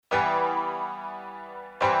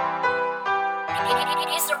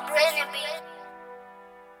It's a brilliant beat.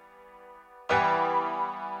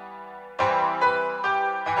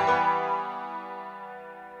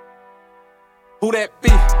 Who that be?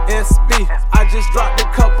 SB. I just dropped a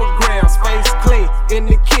couple grams, face clean in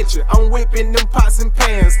the kitchen. I'm whipping them pots and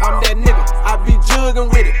pans. I'm that nigga, I be jugging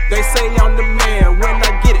with it. They say I'm the man. When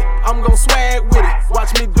I get it, I'm gon' swag with it.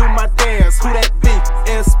 Watch me do my dance. Who that be?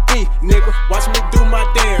 SB, nigga. Watch me do my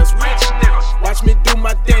dance. Rich nigga. Watch me do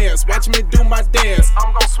my dance. Watch me do my dance.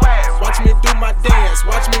 I'm gon' swag. Watch me do my dance.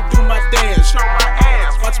 Watch me do my dance. Show my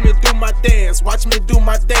ass. Watch me do my dance. Watch me do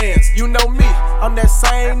my dance. You know me, I'm that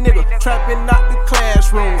same nigga. Trapping out the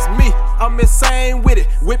classrooms. Me, I'm insane with it.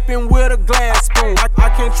 Whipping with a glass spoon. I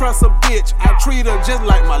can't trust a bitch. I treat her just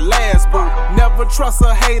like my last boo. Never trust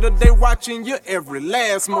a hater. They watching your every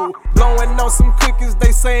last move. Blowing on some cookies.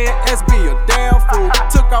 They saying SB a damn fool.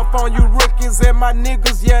 Took off on you rookies and my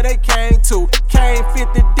niggas, yeah, they came too. Came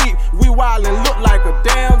 50 deep. We wildin', look like a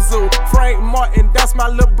damn zoo. Frank Martin, that's my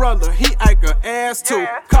little brother. He ike a ass too.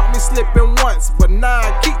 Caught me slipping once, but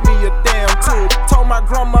nah, keep me a damn tool. Told my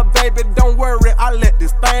grandma, baby, don't worry, I let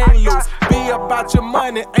this thing loose. Be about your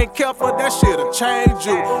money, ain't careful, that shit'll change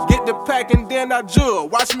you. Get the pack and then I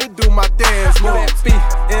jug. Watch me do my dance. Who that be?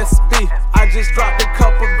 SB. I just dropped a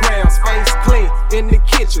couple grams, face clean in the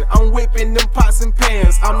kitchen. I'm whipping them pots and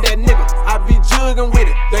pans. I'm that nigga, I be jugging with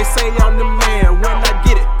it. They say I'm the man. When I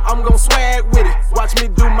get it, I'm gon' swag with it. Watch me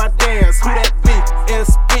do my dance. Who that be?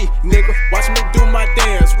 SB, nigga. Watch me do my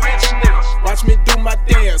dance. Rich nigga. Watch me do my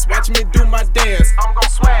dance. Watch me do my dance. I'm gon'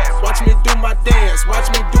 swag. Watch me do my dance. Watch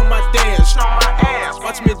me do my dance. Show my ass.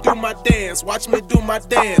 Watch me do my dance. Watch me do my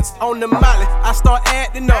dance. On the molly, I start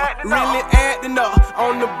acting up. Really acting up.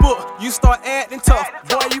 On the book, you start acting tough.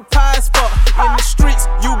 Boy, you pie as fuck. In the streets,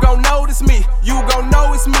 you gon' notice me. You gon'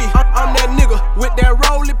 know it's me. I'm that nigga with that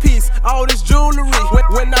rolling piece. All this jewelry.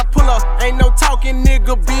 When I pull up, ain't no talking,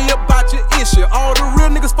 nigga. Be about your issue. All the real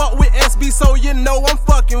niggas fuck with SB, so you know I'm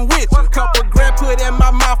fucking with you. Couple grand put in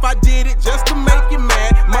my mouth, I did it just to make you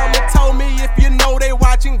mad. Mama told me if you know they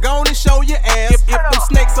watching, go and show your ass. If them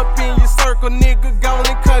snakes up in your circle, nigga, go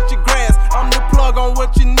and cut your grass. I'm the plug on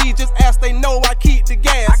what you need, just ask, they know I keep the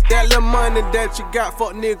gas. That little money that you got,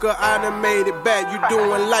 fuck nigga, I done made it back. You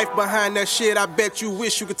doing life behind that shit, I bet you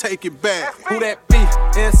wish you could take it back. Who that be?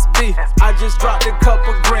 SB. I just dropped a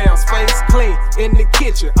couple grams, face clean in the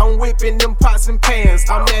kitchen. I'm whipping them pots and pans.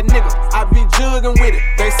 I'm that nigga, I be jugging with it.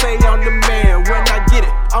 They say I'm the man. When I get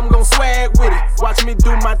it, I'm gon' swag with it. Watch me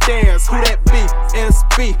do my dance. Who that be?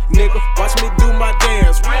 SB, nigga. Watch me do my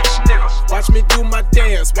dance. Rich nigga. Watch me do my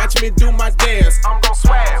dance. Watch me do my dance. I'm gon'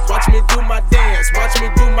 swag. Watch me do my dance. Watch me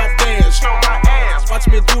do my dance. Show my ass. Watch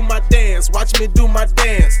me do my dance. Watch me do my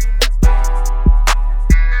dance.